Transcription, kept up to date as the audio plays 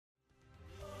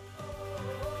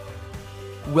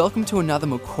Welcome to another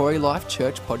Macquarie Life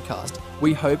Church podcast.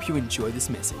 We hope you enjoy this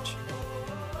message.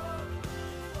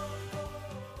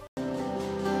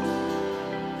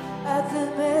 At the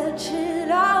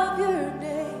mention of your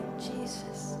name,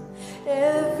 Jesus,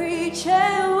 every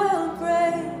chain will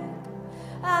break.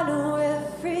 I know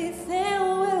everything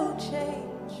will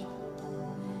change.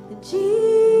 And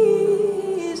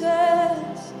Jesus,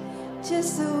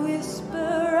 just the whisper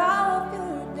of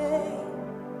your name,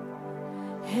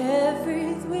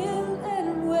 every wind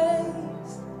and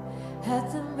waves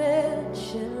at the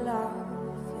mention of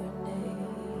your name.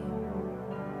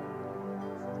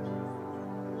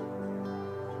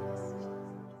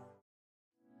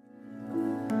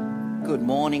 Good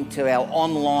morning to our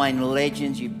online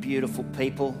legends, you beautiful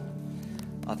people.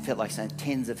 I felt like saying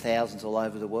tens of thousands all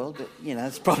over the world, but you know,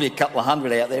 there's probably a couple of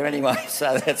hundred out there anyway,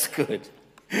 so that's good.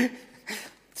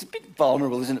 It's a bit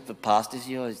vulnerable, isn't it, for pastors?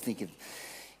 You always think of,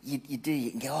 you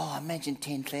can go, oh, imagine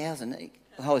 10,000.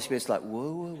 The Holy Spirit's like,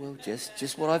 whoa,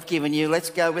 just what I've given you, let's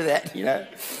go with that, you know.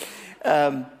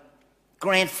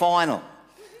 Grand final.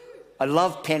 I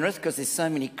love Penrith because there's so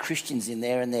many Christians in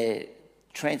there and they're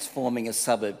transforming a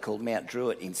suburb called Mount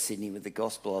Druitt in Sydney with the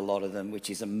gospel, a lot of them, which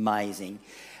is amazing.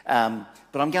 But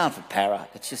I'm going for Para.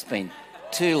 It's just been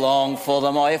too long for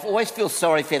them. I always feel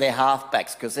sorry for their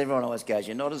halfbacks because everyone always goes,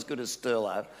 you're not as good as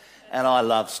Sterlo. And I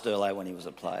loved Sterlo when he was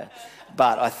a player.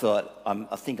 But I thought,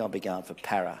 I think I'll be going for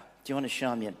Para. Do you want to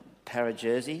show me a Para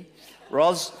jersey?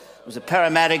 Roz was a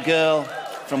Parramatta girl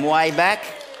from way back.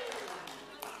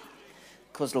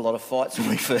 Caused a lot of fights when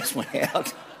we first went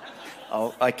out.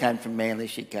 I came from Manly,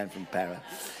 she came from Para.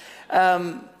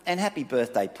 And happy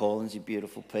birthday, Paulins, you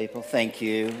beautiful people. Thank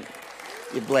you.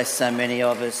 You bless so many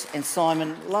of us. And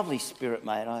Simon, lovely spirit,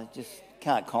 mate. I just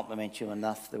can't compliment you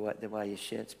enough, the way you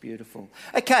share. It's beautiful.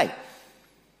 Okay,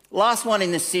 last one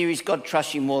in the series, God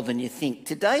Trusts You More Than You Think.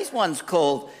 Today's one's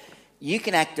called You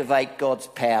Can Activate God's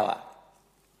Power.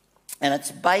 And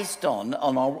it's based on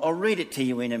I'll read it to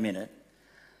you in a minute,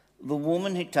 the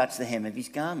woman who touched the hem of his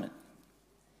garment.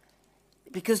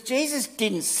 Because Jesus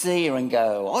didn't see her and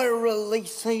go, I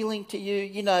release healing to you.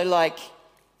 You know, like,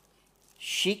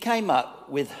 she came up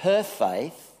with her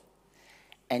faith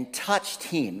and touched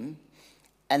him,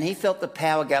 and he felt the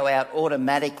power go out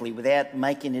automatically without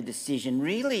making a decision.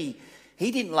 Really,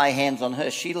 he didn't lay hands on her,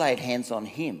 she laid hands on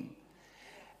him.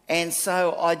 And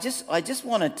so I just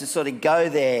wanted to sort of go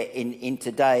there in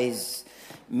today's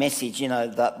message, you know,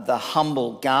 the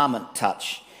humble garment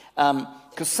touch.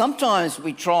 Because sometimes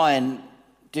we try and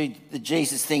do the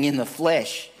Jesus thing in the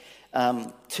flesh.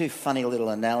 Two funny little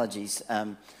analogies.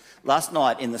 Last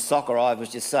night in the soccer, I was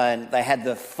just saying they had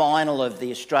the final of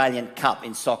the Australian Cup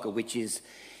in soccer, which is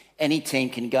any team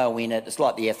can go in it. It's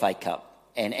like the FA Cup.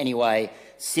 And anyway,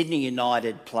 Sydney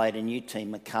United played a new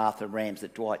team, Macarthur Rams,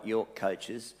 that Dwight York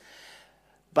coaches.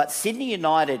 But Sydney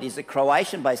United is a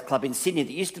Croatian-based club in Sydney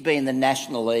that used to be in the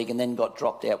National League and then got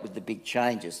dropped out with the big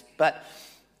changes. But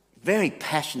very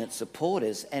passionate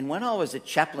supporters. And when I was a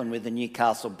chaplain with the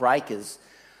Newcastle Breakers,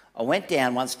 I went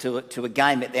down once to a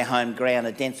game at their home ground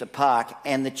at Adensa Park,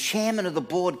 and the chairman of the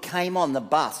board came on the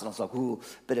bus, and I was like, ooh,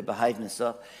 better behave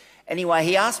myself. Anyway,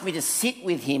 he asked me to sit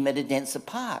with him at Adensa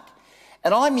Park.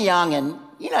 And I'm young, and,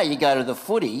 you know, you go to the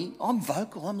footy, I'm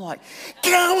vocal, I'm like, go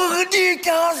on,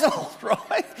 Newcastle,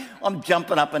 right? I'm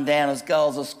jumping up and down as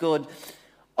goals are scored.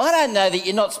 I don't know that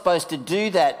you're not supposed to do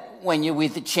that when you're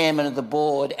with the chairman of the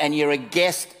board and you're a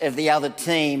guest of the other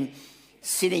team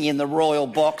sitting in the royal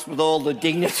box with all the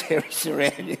dignitaries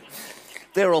around you.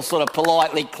 They're all sort of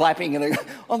politely clapping and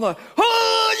I'm like,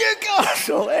 oh,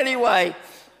 Newcastle! Anyway,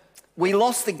 we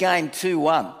lost the game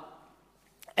 2-1.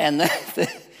 And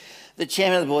the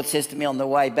chairman of the board says to me on the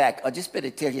way back, I just better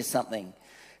tell you something,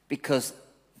 because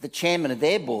the chairman of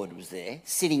their board was there,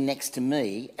 sitting next to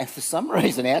me, and for some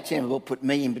reason our chairman of the board put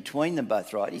me in between them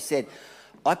both, right? He said,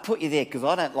 I put you there because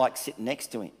I don't like sitting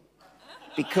next to him.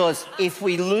 Because if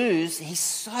we lose, he's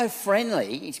so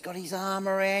friendly. He's got his arm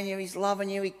around you, he's loving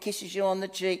you, he kisses you on the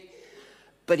cheek.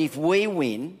 But if we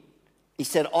win, he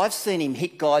said, I've seen him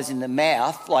hit guys in the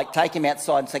mouth, like take him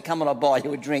outside and say, come on, I'll buy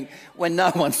you a drink, when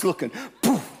no one's looking.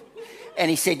 Poof! And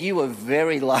he said, you were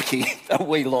very lucky that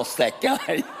we lost that game.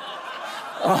 And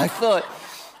I thought,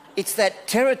 it's that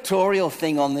territorial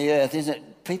thing on the earth, isn't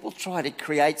it? People try to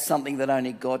create something that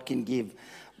only God can give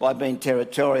by being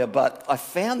territorial. But I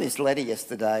found this letter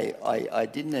yesterday. I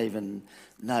didn't even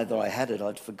know that I had it.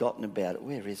 I'd forgotten about it.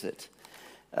 Where is it?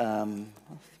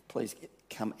 Please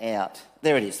come out.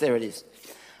 There it is.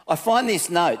 I find this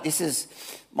note. This is,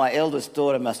 my eldest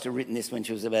daughter must have written this when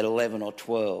she was about 11 or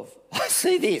 12. I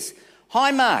see this.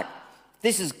 Hi, Mark.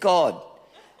 This is God.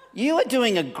 You are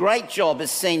doing a great job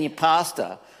as senior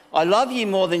pastor. I love you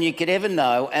more than you could ever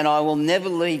know, and I will never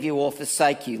leave you or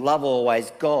forsake you. Love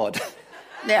always, God.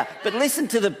 Now, but listen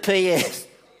to the PS.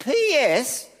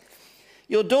 PS?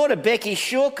 Your daughter Becky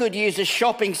sure could use a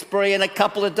shopping spree and a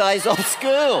couple of days off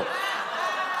school.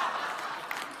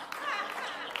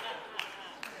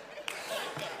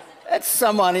 That's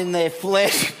someone in their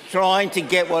flesh trying to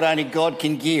get what only God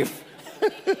can give.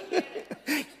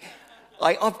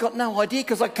 I've got no idea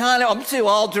because I'm too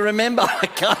old to remember. I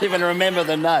can't even remember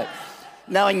the note.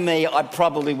 Knowing me, I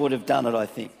probably would have done it, I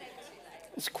think.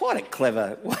 It's quite a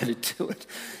clever way to do it.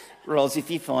 Ros, if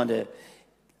you find a...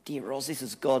 Dear Ros, this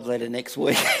is God letter next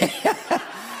week.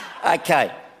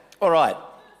 Okay, all right.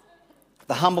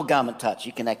 The humble garment touch,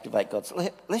 you can activate God. So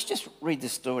let's just read the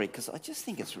story because I just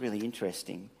think it's really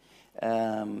interesting.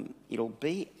 It'll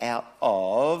be out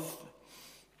of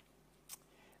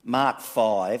Mark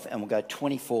 5 and we'll go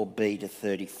 24b to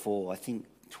 34. I think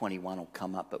 21 will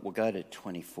come up, but we'll go to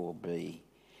 24b.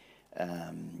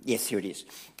 Yes, here it is.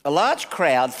 A large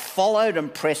crowd followed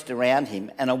and pressed around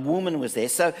him, and a woman was there.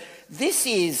 So this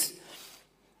is,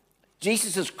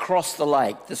 Jesus has crossed the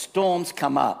lake. The storm's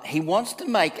come up. He wants to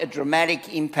make a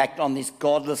dramatic impact on this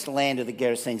godless land of the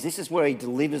Gerasenes. This is where he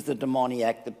delivers the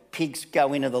demoniac. The pigs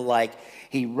go into the lake.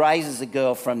 He raises a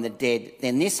girl from the dead.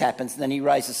 Then this happens, and then he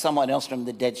raises someone else from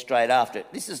the dead straight after it.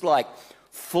 This is like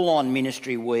full-on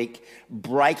ministry week,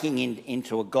 breaking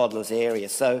into a godless area.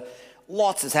 So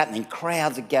lots is happening.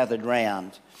 Crowds are gathered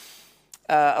round.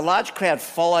 A large crowd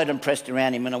followed and pressed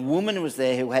around him, and a woman was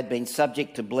there who had been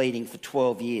subject to bleeding for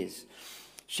 12 years.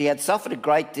 She had suffered a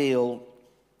great deal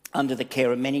under the care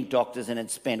of many doctors and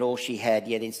had spent all she had,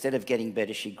 yet instead of getting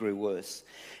better, she grew worse.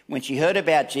 When she heard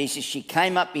about Jesus, she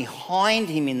came up behind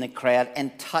him in the crowd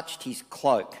and touched his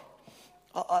cloak.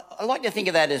 I like to think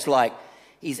of that as like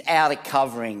his outer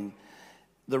covering,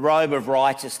 the robe of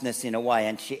righteousness in a way,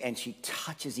 and she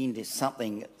touches into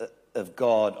something of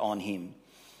God on him.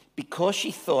 Because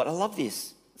she thought, I love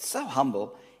this, it's so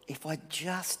humble, if I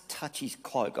just touch his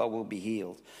cloak, I will be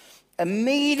healed.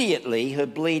 Immediately her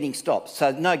bleeding stopped,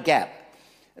 so no gap.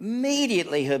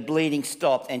 Immediately her bleeding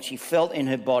stopped and she felt in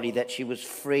her body that she was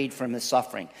freed from her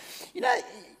suffering. You know,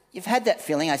 you've had that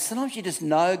feeling. Sometimes you just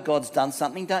know God's done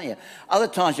something, don't you? Other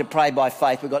times you pray by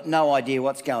faith, we've got no idea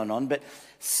what's going on, but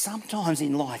sometimes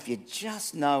in life you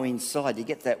just know inside, you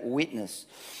get that witness.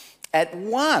 At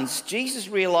once, Jesus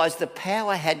realised the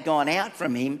power had gone out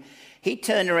from him. He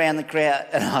turned around the crowd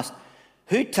and asked,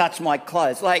 who touched my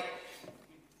clothes? Like,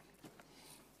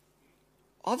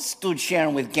 I've stood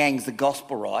sharing with gangs the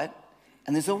gospel, right?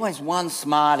 And there's always one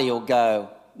smarty who'll go,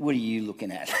 what are you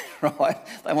looking at, right?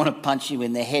 They want to punch you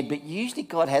in the head, but usually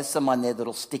God has someone there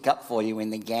that'll stick up for you in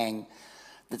the gang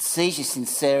that sees your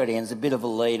sincerity and is a bit of a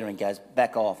leader and goes,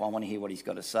 back off, I want to hear what he's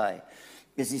got to say.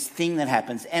 There's this thing that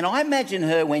happens. And I imagine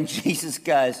her when Jesus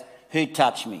goes, who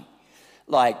touched me?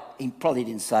 Like, he probably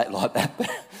didn't say it like that, but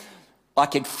I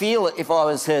could feel it if I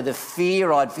was her, the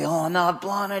fear I'd feel, oh no, I've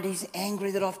blown it, he's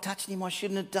angry that I've touched him, I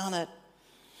shouldn't have done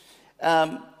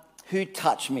it. Who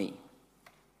touched me?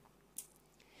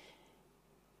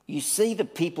 You see the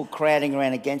people crowding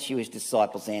around against you, his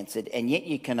disciples answered, and yet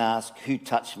you can ask, who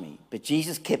touched me? But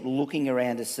Jesus kept looking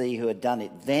around to see who had done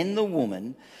it. Then the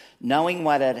woman, knowing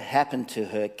what had happened to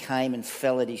her, came and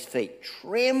fell at his feet,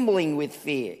 trembling with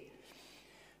fear,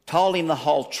 told him the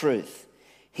whole truth.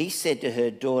 He said to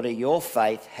her, daughter, your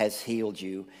faith has healed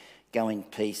you. Go in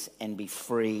peace and be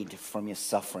freed from your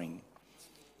suffering.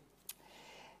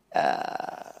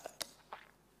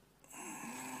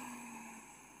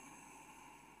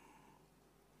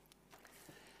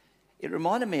 It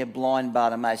reminded me of blind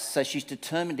Bartimaeus. So she's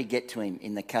determined to get to him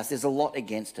in the cast. There's a lot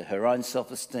against her. Her own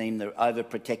self-esteem, the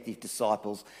overprotective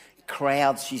disciples,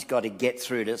 crowds she's got to get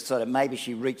through to sort of maybe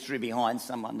she reached through behind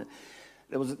someone.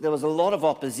 There was a lot of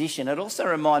opposition. It also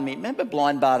reminded me, remember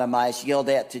blind Bartimaeus yelled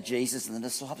out to Jesus and the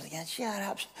disciples again, shut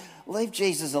up, leave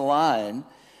Jesus alone.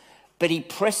 But he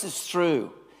presses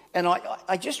through. And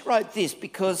I just wrote this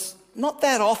because not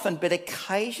that often, but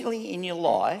occasionally in your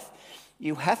life,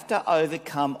 you have to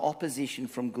overcome opposition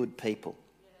from good people.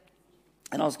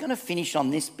 And I was going to finish on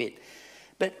this bit,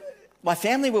 but my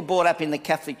family were brought up in the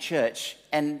Catholic Church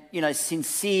and, you know,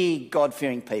 sincere,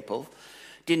 God-fearing people,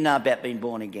 didn't know about being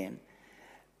born again.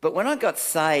 But when I got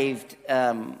saved,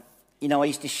 you know, I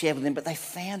used to share with them, but they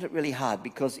found it really hard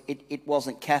because it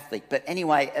wasn't Catholic. But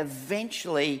anyway,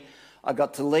 eventually I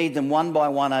got to lead them one by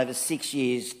one over 6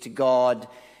 years to God,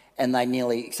 and they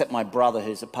nearly, except my brother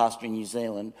who's a pastor in New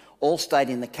Zealand, all stayed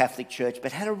in the Catholic Church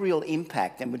but had a real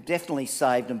impact and were definitely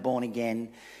saved and born again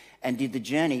and did the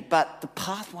journey. But the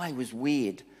pathway was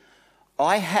weird.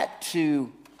 I had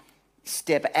to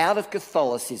step out of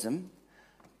Catholicism,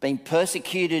 being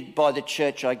persecuted by the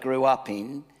church I grew up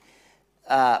in.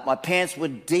 My parents were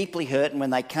deeply hurt, and when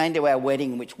they came to our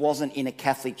wedding, which wasn't in a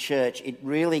Catholic church, it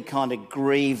really kind of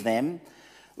grieved them.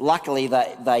 Luckily,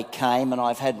 they came, and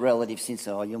I've had relatives since,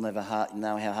 you'll never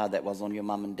know how hard that was on your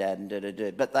mum and dad, and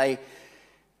da-da-da. But they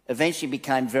eventually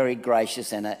became very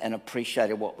gracious and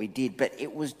appreciated what we did. But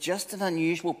it was just an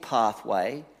unusual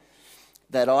pathway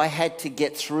that I had to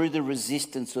get through the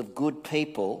resistance of good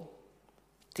people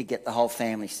to get the whole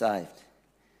family saved.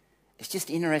 It's just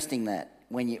interesting that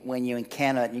when you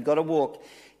encounter it, and you've got to walk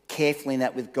carefully in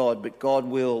that with God, but God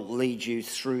will lead you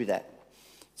through that.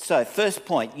 So, first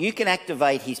point, you can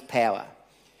activate his power.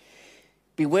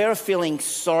 Beware of feeling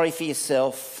sorry for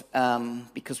yourself,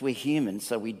 because we're human,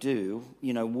 so we do.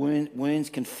 You know, wounds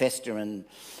can fester, and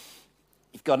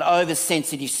you've got an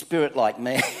oversensitive spirit like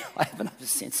me. I have an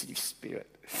oversensitive spirit.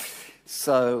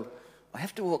 So I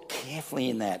have to walk carefully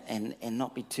in that and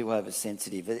not be too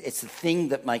oversensitive. It's the thing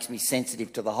that makes me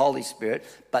sensitive to the Holy Spirit,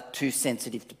 but too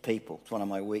sensitive to people. It's one of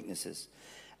my weaknesses.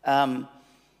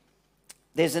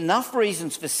 There's enough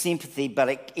reasons for sympathy,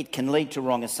 but it can lead to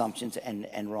wrong assumptions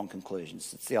and wrong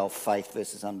conclusions. It's the old faith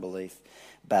versus unbelief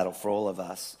battle for all of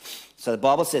us. So the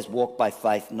Bible says, walk by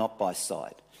faith, not by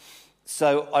sight.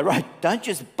 So I wrote, don't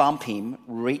just bump him,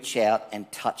 reach out and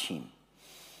touch him.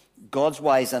 God's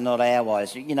ways are not our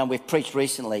ways. You know, we've preached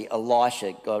recently,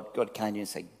 Elisha, God came to him and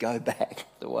said, go back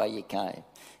the way you came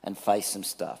and face some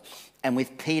stuff. And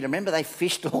with Peter, remember they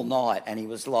fished all night and he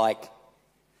was like,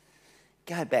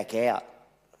 go back out.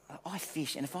 I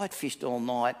fish, and if I'd fished all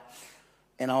night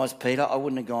and I was Peter, I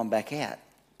wouldn't have gone back out.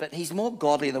 But he's more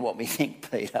godly than what we think,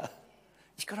 Peter.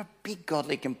 He's got a big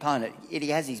godly component. He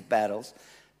has his battles.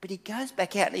 But he goes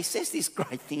back out and he says this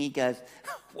great thing. He goes,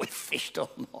 we fished all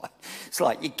night. It's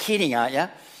like, you're kidding, aren't you?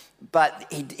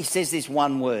 But he says this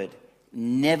one word,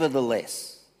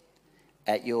 nevertheless,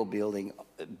 at your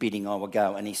bidding I will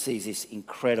go. And he sees this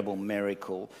incredible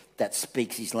miracle that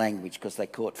speaks his language, because they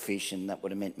caught fish and that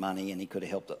would have meant money and he could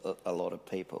have helped a lot of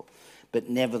people. But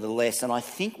nevertheless, and I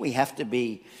think we have to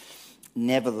be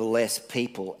nevertheless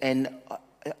people. And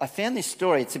I found this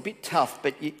story, it's a bit tough,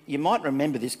 but you might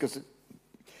remember this because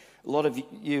a lot of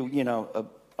you know, are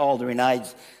older in age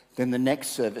than the next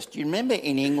service. Do you remember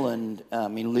in England,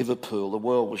 in Liverpool, the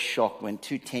world was shocked when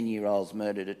two 10-year-olds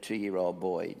murdered a 2-year-old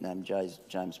boy named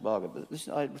James Barger? But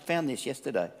listen, I found this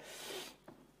yesterday.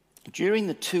 During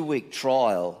the 2-week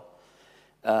trial,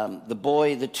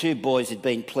 the two boys had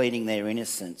been pleading their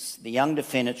innocence. The young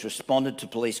defendants responded to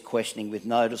police questioning with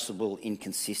noticeable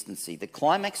inconsistency. The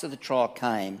climax of the trial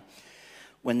came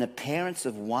when the parents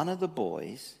of one of the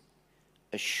boys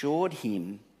assured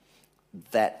him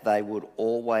that they would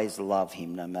always love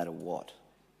him no matter what.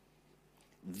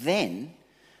 Then,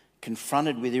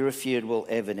 confronted with irrefutable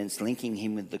evidence linking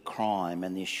him with the crime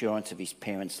and the assurance of his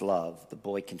parents' love, the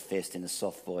boy confessed in a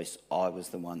soft voice, I was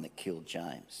the one that killed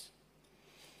James.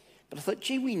 But I thought,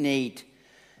 gee, we need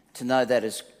to know that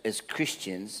as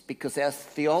Christians, because our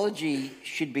theology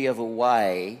should be of a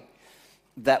way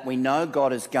that we know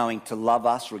God is going to love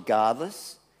us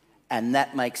regardless, and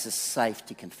that makes us safe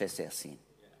to confess our sin.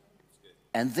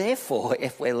 And therefore,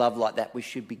 if we're loved like that, we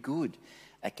should be good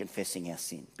at confessing our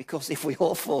sin. Because if we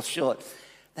all fall short,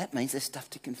 that means there's stuff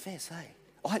to confess, hey?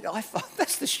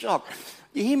 That's the shock.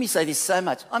 You hear me say this so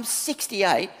much. I'm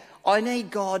 68. I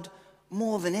need God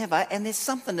more than ever, and there's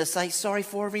something to say sorry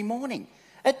for every morning.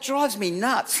 It drives me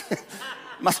nuts.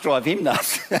 Must drive him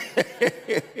nuts.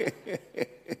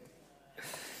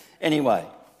 Anyway.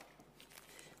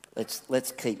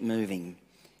 Let's keep moving,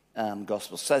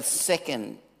 gospel. So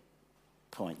second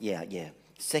point,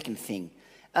 second thing.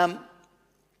 I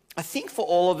think for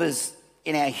all of us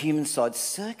in our human side,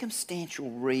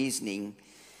 circumstantial reasoning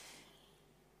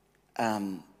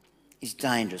is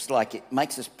dangerous. Like, it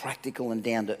makes us practical and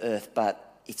down to earth,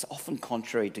 but it's often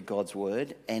contrary to God's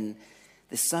word. And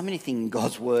there's so many things in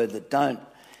God's word that don't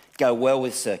go well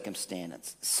with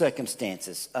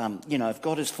circumstances. You know, if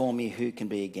God is for me, who can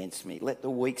be against me? Let the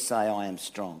weak say I am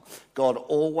strong. God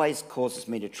always causes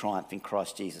me to triumph in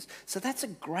Christ Jesus. So that's a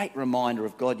great reminder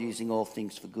of God using all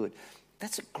things for good.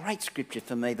 That's a great scripture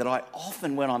for me that I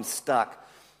often, when I'm stuck,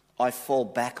 I fall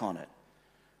back on it.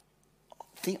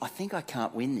 I think I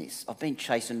can't win this. I've been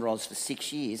chasing Roz for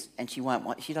 6 years and she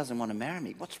doesn't want to marry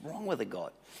me. What's wrong with her,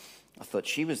 God? I thought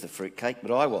she was the fruitcake,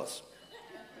 but I was.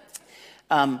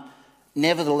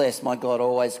 Nevertheless, my God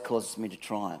always causes me to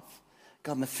triumph.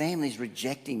 God, my family's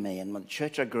rejecting me and the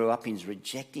church I grew up in is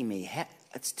rejecting me.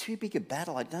 It's too big a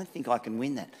battle. I don't think I can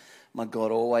win that. My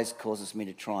God always causes me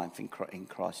to triumph in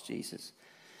Christ Jesus.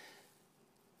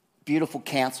 beautiful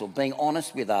counsel, being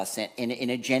honest with us in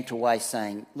a gentle way,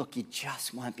 saying, look, you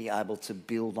just won't be able to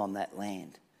build on that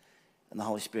land. And the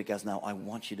Holy Spirit goes, no, I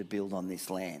want you to build on this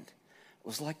land. It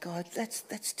was like, God,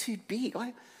 that's too big.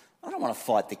 I don't want to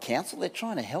fight the council. They're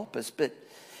trying to help us, but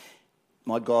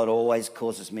my God always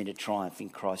causes me to triumph in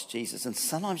Christ Jesus. And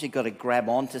sometimes you've got to grab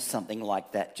onto something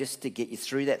like that just to get you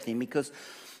through that thing, because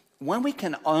when we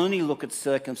can only look at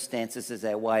circumstances as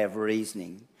our way of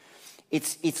reasoning,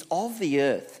 it's of the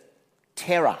earth.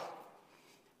 Terra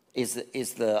is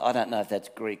the I don't know if that's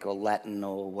Greek or Latin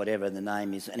or whatever the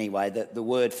name is. Anyway, the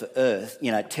word for earth,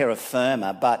 terra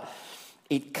firma, but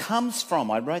it comes from,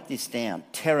 I wrote this down,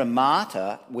 Terra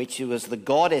Mater, which was the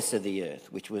goddess of the earth,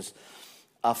 which was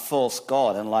a false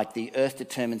god, and like the earth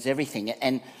determines everything.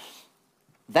 And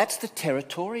that's the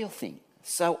territorial thing.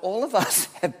 So all of us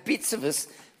have bits of us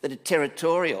that are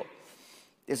territorial.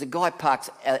 There's a guy parks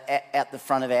out the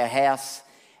front of our house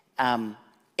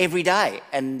every day,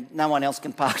 and no one else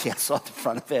can park outside the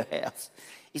front of our house.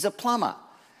 He's a plumber.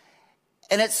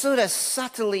 And it sort of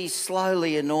subtly,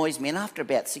 slowly annoys me. And after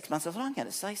about 6 months, I thought, I'm going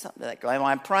to say something to that guy. And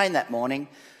I'm praying that morning.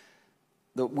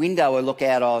 The window I look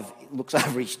out of looks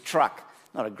over his truck.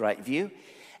 Not a great view.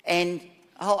 And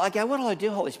I go, what do I do,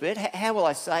 Holy Spirit? How will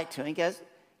I say it to him? He goes,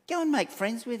 go and make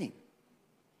friends with him.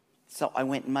 So I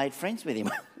went and made friends with him.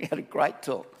 We had a great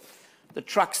talk. The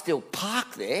truck's still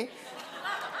parked there.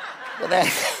 But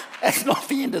that's not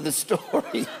the end of the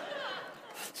story.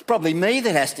 It's probably me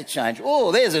that has to change.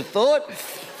 Oh, there's a thought.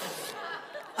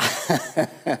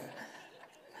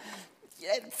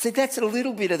 See, that's a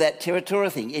little bit of that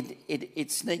territorial thing.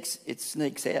 It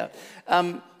sneaks out.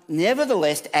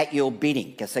 Nevertheless, at your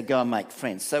bidding, because they go and make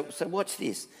friends. So watch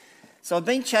this. So I've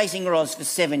been chasing Roz for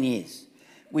 7 years.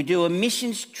 We do a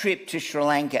missions trip to Sri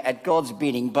Lanka at God's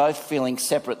bidding, both feeling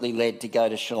separately led to go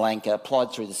to Sri Lanka,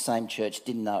 applied through the same church,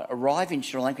 didn't know. Arrive in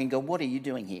Sri Lanka and go, what are you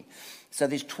doing here? So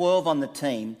there's 12 on the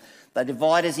team. They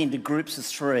divide us into groups of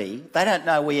 3. They don't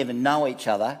know we even know each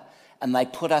other, and they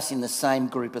put us in the same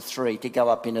group of 3 to go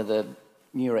up into the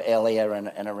Mura Elia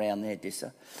and around there,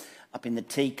 Dissa, up in the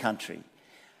tea country.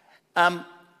 And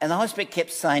the Holy Spirit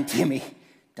kept saying to me,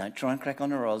 don't try and crack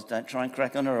on her Roz, don't try and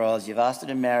crack on her Roz. You've asked her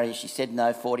to marry you. She said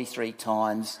no 43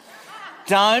 times.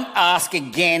 Don't ask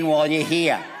again while you're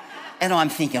here. And I'm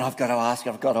thinking, I've got to ask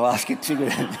her too.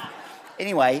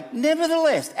 Anyway,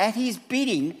 nevertheless, at his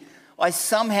bidding, I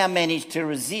somehow managed to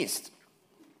resist.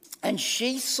 And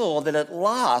she saw that at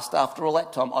last, after all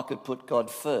that time, I could put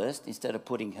God first instead of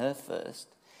putting her first.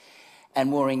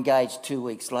 And we're engaged 2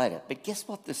 weeks later. But guess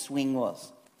what the swing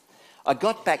was? I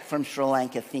got back from Sri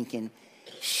Lanka thinking,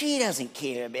 she doesn't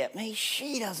care about me.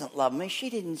 She doesn't love me. She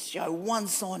didn't show one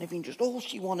sign of interest. All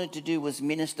she wanted to do was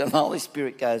minister. And the Holy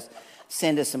Spirit goes,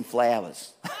 send her some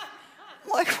flowers. I'm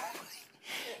like,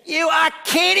 you are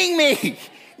kidding me.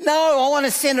 No, I want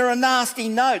to send her a nasty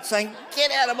note saying,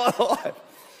 get out of my life.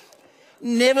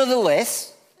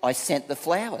 Nevertheless, I sent the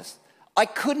flowers. I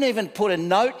couldn't even put a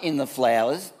note in the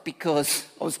flowers because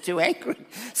I was too angry.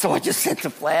 So I just sent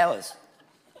the flowers.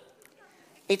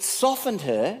 It softened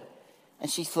her. And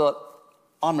she thought,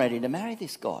 I'm ready to marry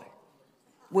this guy.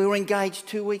 We were engaged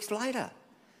 2 weeks later.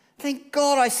 Thank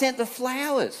God I sent the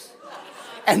flowers.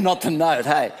 And not the note,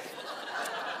 hey?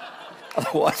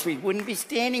 Otherwise we wouldn't be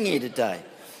standing here today.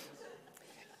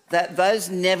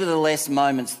 Those nevertheless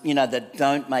moments, that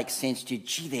don't make sense to you,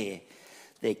 gee,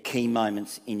 they're key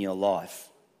moments in your life.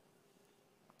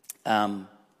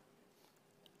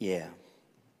 Yeah.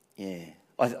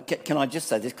 Can I just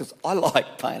say this? Because I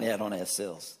like playing out on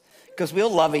ourselves. Because we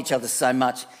all love each other so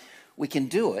much, we can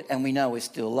do it and we know we're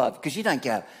still loved. Because you don't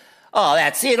go, oh,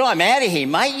 that's it, I'm out of here,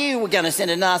 mate. You were going to send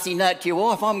a nasty note to your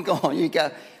wife, I'm gone. You go,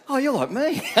 oh, you're like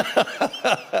me.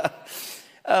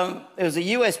 There was a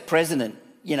US president,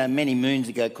 many moons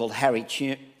ago called Harry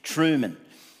Truman.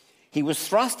 He was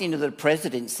thrust into the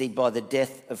presidency by the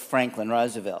death of Franklin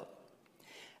Roosevelt.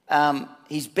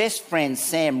 His best friend,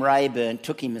 Sam Rayburn,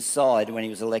 took him aside when he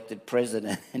was elected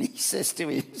president, and he says to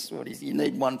him, you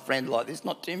need one friend like this,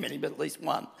 not too many, but at least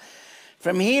one.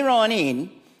 From here on in,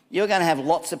 you're going to have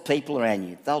lots of people around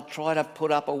you. They'll try to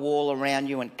put up a wall around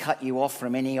you and cut you off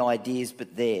from any ideas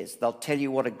but theirs. They'll tell you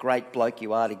what a great bloke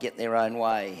you are to get their own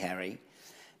way, Harry,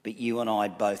 but you and I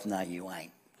both know you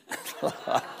ain't.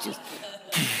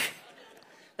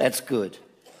 That's good.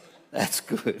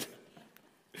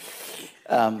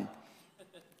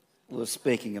 We were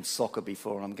speaking of soccer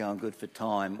before, I'm going good for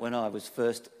time. When I was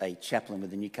first a chaplain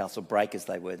with the Newcastle Breakers,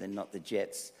 they were then, not the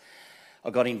Jets, I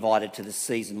got invited to the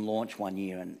season launch one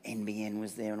year, and NBN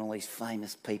was there and all these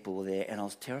famous people were there, and I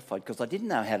was terrified because I didn't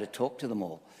know how to talk to them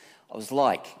all. I was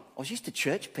used to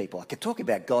church people. I could talk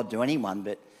about God to anyone,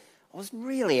 but I was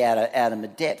really out of my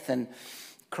depth. And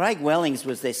Craig Wellings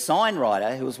was their sign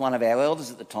writer, who was one of our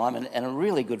elders at the time and a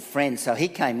really good friend. So he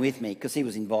came with me because he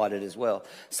was invited as well.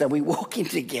 So we walk in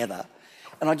together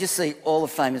and I just see all the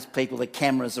famous people, the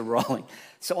cameras are rolling.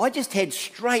 So I just head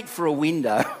straight for a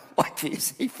window like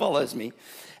this. He follows me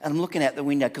and I'm looking out the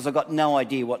window because I've got no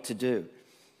idea what to do.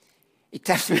 He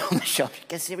taps me on the shoulder. He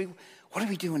goes, "Terry, what are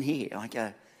we doing here?" And I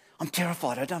go, "I'm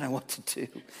terrified. I don't know what to do."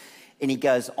 And he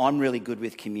goes, "I'm really good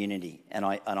with community and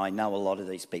I know a lot of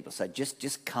these people. So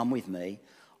just come with me.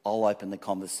 I'll open the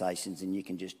conversations and you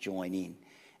can just join in."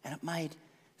 And it made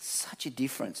such a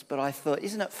difference. But I thought,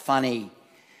 isn't it funny,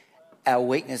 our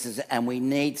weaknesses, and we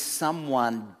need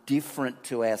someone different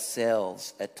to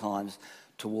ourselves at times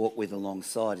to walk with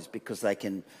alongside us because they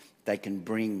can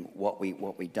bring what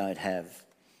we don't have.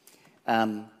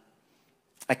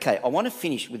 Okay, I want to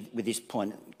finish with this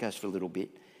point. It goes for a little bit.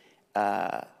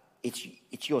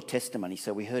 It's your testimony.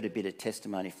 So we heard a bit of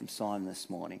testimony from Simon this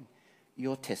morning.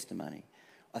 Your testimony.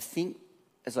 I think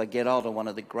as I get older, one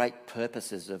of the great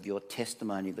purposes of your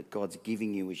testimony that God's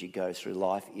giving you as you go through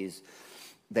life is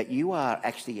that you are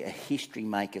actually a history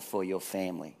maker for your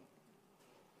family.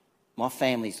 My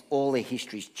family's, all their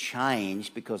histories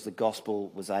changed because the gospel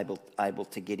was able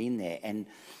to get in there.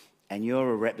 And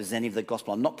you're a representative of the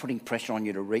gospel. I'm not putting pressure on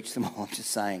you to reach them all. I'm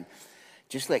just saying,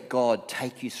 just let God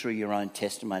take you through your own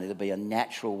testimony. There'll be a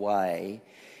natural way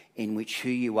in which who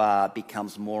you are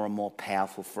becomes more and more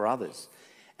powerful for others.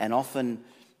 And often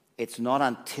it's not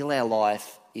until our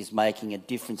life is making a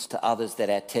difference to others that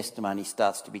our testimony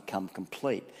starts to become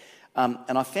complete. And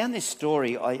I found this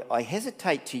story. I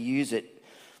hesitate to use it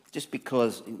just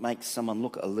because it makes someone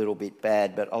look a little bit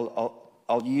bad, but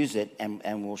I'll use it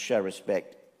and we'll show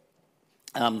respect.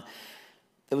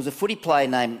 There was a footy player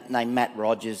named Matt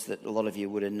Rogers that a lot of you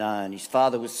would have known. His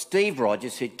father was Steve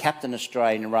Rogers, who'd captained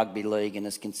Australia in rugby league and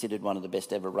is considered one of the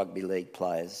best ever rugby league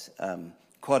players.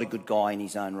 Quite a good guy in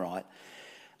his own right.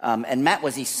 And Matt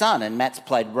was his son, and Matt's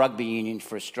played rugby union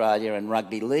for Australia and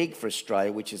rugby league for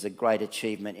Australia, which is a great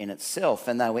achievement in itself.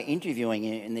 And they were interviewing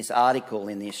him in this article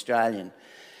in The Australian.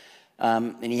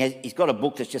 And he's got a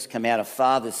book that's just come out, A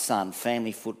Father's Son,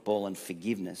 Family Football and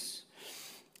Forgiveness.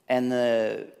 And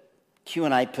the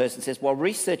Q&A person says, "While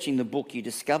researching the book, you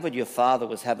discovered your father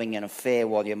was having an affair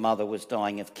while your mother was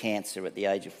dying of cancer at the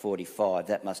age of 45.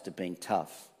 That must have been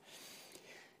tough."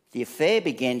 "The affair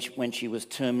began when she was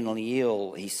terminally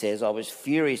ill," he says. "I was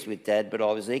furious with Dad, but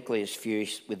I was equally as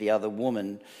furious with the other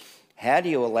woman. How do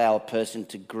you allow a person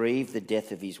to grieve the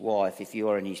death of his wife if you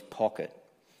are in his pocket?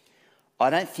 I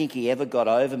don't think he ever got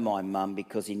over my mum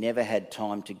because he never had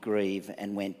time to grieve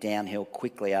and went downhill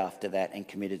quickly after that and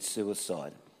committed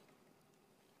suicide."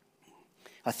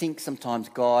 I think sometimes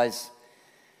guys,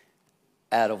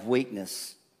 out of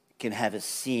weakness, can have a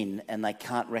sin and they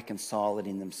can't reconcile it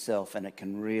in themselves, and it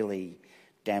can really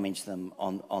damage them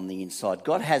on the inside.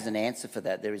 God has an answer for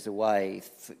that. There is a way,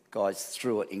 guys,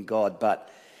 through it in God, but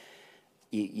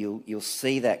you'll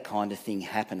see that kind of thing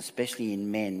happen, especially in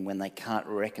men when they can't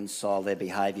reconcile their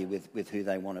behaviour with who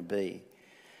they want to be.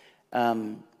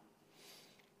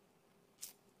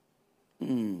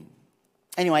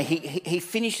 Anyway, he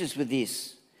finishes with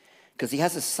this, because he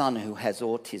has a son who has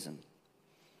autism.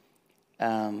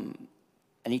 And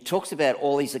he talks about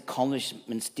all his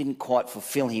accomplishments didn't quite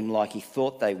fulfill him like he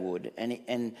thought they would. And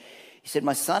he said,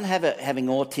 "My son having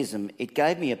autism, it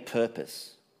gave me a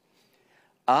purpose.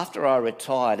 After I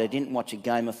retired, I didn't watch a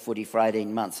game of footy for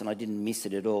 18 months and I didn't miss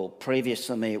it at all. Previous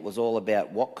to me, it was all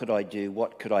about what could I do,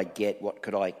 what could I get, what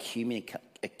could I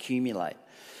accumulate.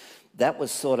 That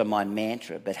was sort of my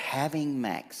mantra. But having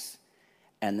Max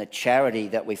and the charity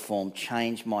that we formed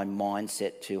changed my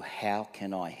mindset to how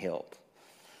can I help?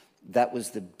 That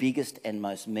was the biggest and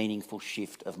most meaningful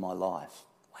shift of my life."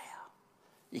 Wow.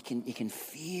 You can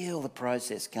feel the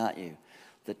process, can't you,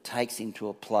 that takes him to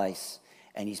a place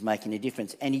and he's making a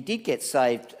difference. And he did get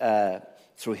saved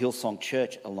through Hillsong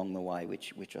Church along the way,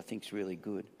 which I think is really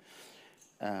good.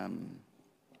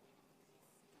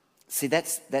 See,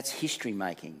 that's history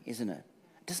making, isn't it?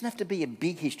 It doesn't have to be a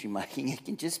big history making. It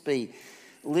can just be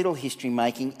little history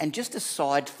making. And just a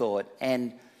side thought,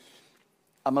 and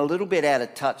I'm a little bit out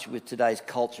of touch with today's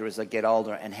culture as I get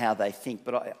older and how they think,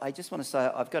 but I just want to say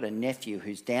I've got a nephew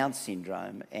who's Down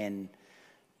syndrome and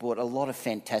brought a lot of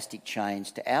fantastic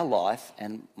change to our life,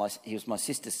 and he was my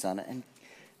sister's son, and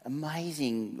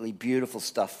amazingly beautiful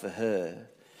stuff for her.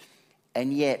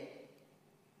 And yet,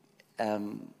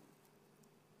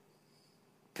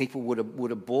 people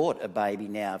would abort a baby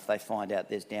now if they find out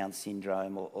there's Down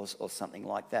syndrome or something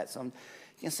like that. So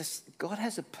God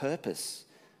has a purpose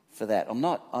for that. I'm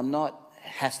not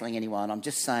hassling anyone. I'm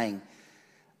just saying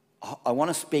I want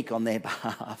to speak on their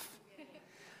behalf.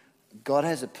 God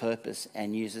has a purpose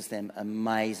and uses them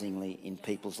amazingly in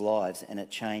people's lives, and it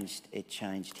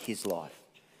changed his life.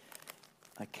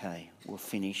 Okay, we'll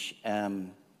finish.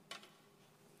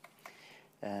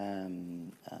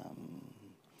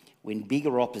 When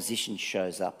bigger opposition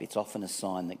shows up, it's often a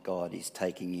sign that God is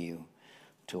taking you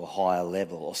to a higher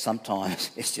level, or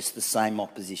sometimes it's just the same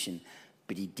opposition,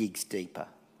 but he digs deeper.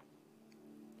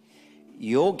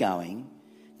 You're going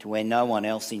to where no one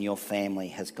else in your family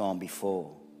has gone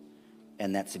before,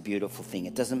 and that's a beautiful thing.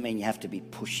 It doesn't mean you have to be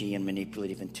pushy and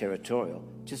manipulative and territorial,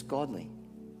 just godly.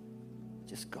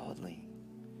 Just godly.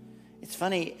 It's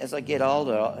funny, as I get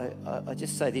older, I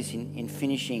just say this in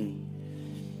finishing.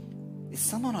 There's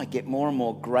someone I get more and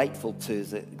more grateful to.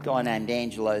 There's a guy named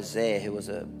Angelo Zare, who was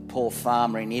a poor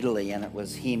farmer in Italy, and it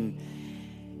was him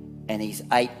and his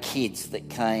 8 kids that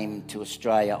came to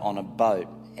Australia on a boat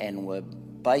and were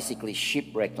basically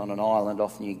shipwrecked on an island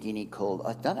off New Guinea called,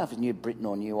 I don't know if it's New Britain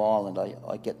or New Ireland,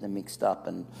 I get them mixed up,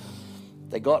 and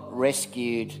they got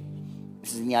rescued.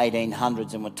 This is in the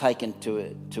 1800s, and were taken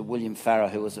to William Farrer,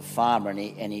 who was a farmer,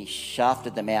 and he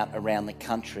shafted them out around the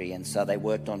country, and so they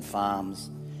worked on farms,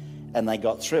 and they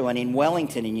got through. And in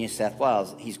Wellington, in New South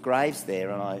Wales, his grave's there,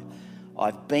 and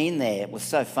I've been there. It was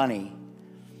so funny.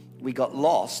 We got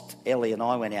lost. Ellie and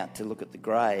I went out to look at the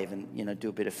grave and, do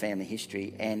a bit of family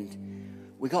history, and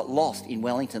we got lost in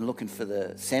Wellington looking for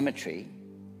the cemetery.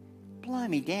 Blow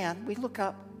me down. We look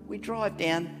up, we drive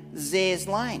down Zare's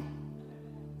Lane.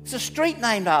 It's a street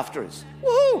named after us.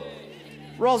 Woohoo!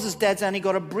 Roz's dad's only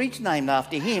got a bridge named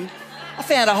after him. I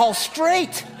found a whole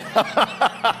street.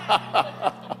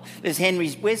 Where's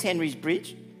Henry's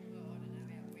Bridge?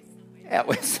 Out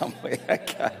west somewhere.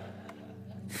 Okay.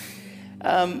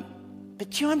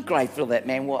 But I'm grateful for that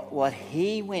man. What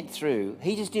he went through,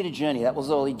 he just did a journey. That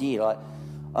was all he did. I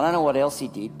don't know what else he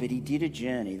did, but he did a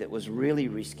journey that was really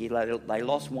risky. They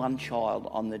lost one child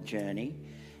on the journey,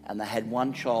 and they had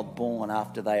one child born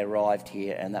after they arrived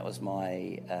here, and that was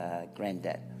my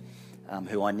granddad,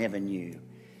 who I never knew.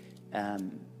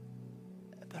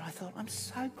 But I thought, I'm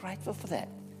so grateful for that.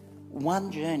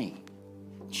 One journey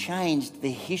changed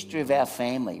the history of our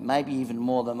family, maybe even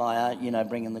more than my own,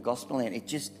 bringing the gospel in. It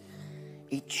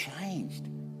changed.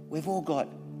 We've all got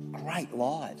great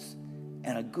lives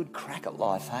and a good crack at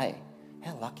life, hey?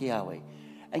 How lucky are we?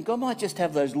 And God might just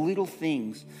have those little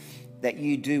things that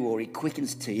you do, or he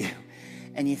quickens to you,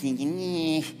 and you're thinking,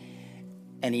 yeah,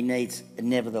 and he needs,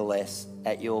 nevertheless,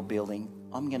 at your building,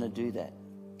 I'm going to do that.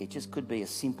 It just could be a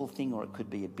simple thing, or it could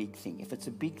be a big thing. If it's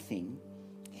a big thing,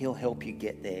 he'll help you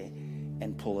get there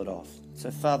and pull it off.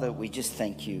 So, Father, we just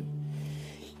thank you.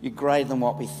 You're greater than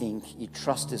what we think. You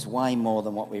trust us way more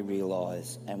than what we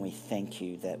realise, and we thank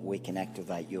you that we can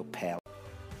activate your power.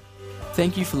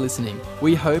 Thank you for listening.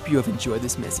 We hope you have enjoyed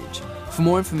this message. For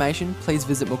more information, please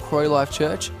visit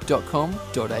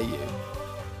macquarielifechurch.com.au.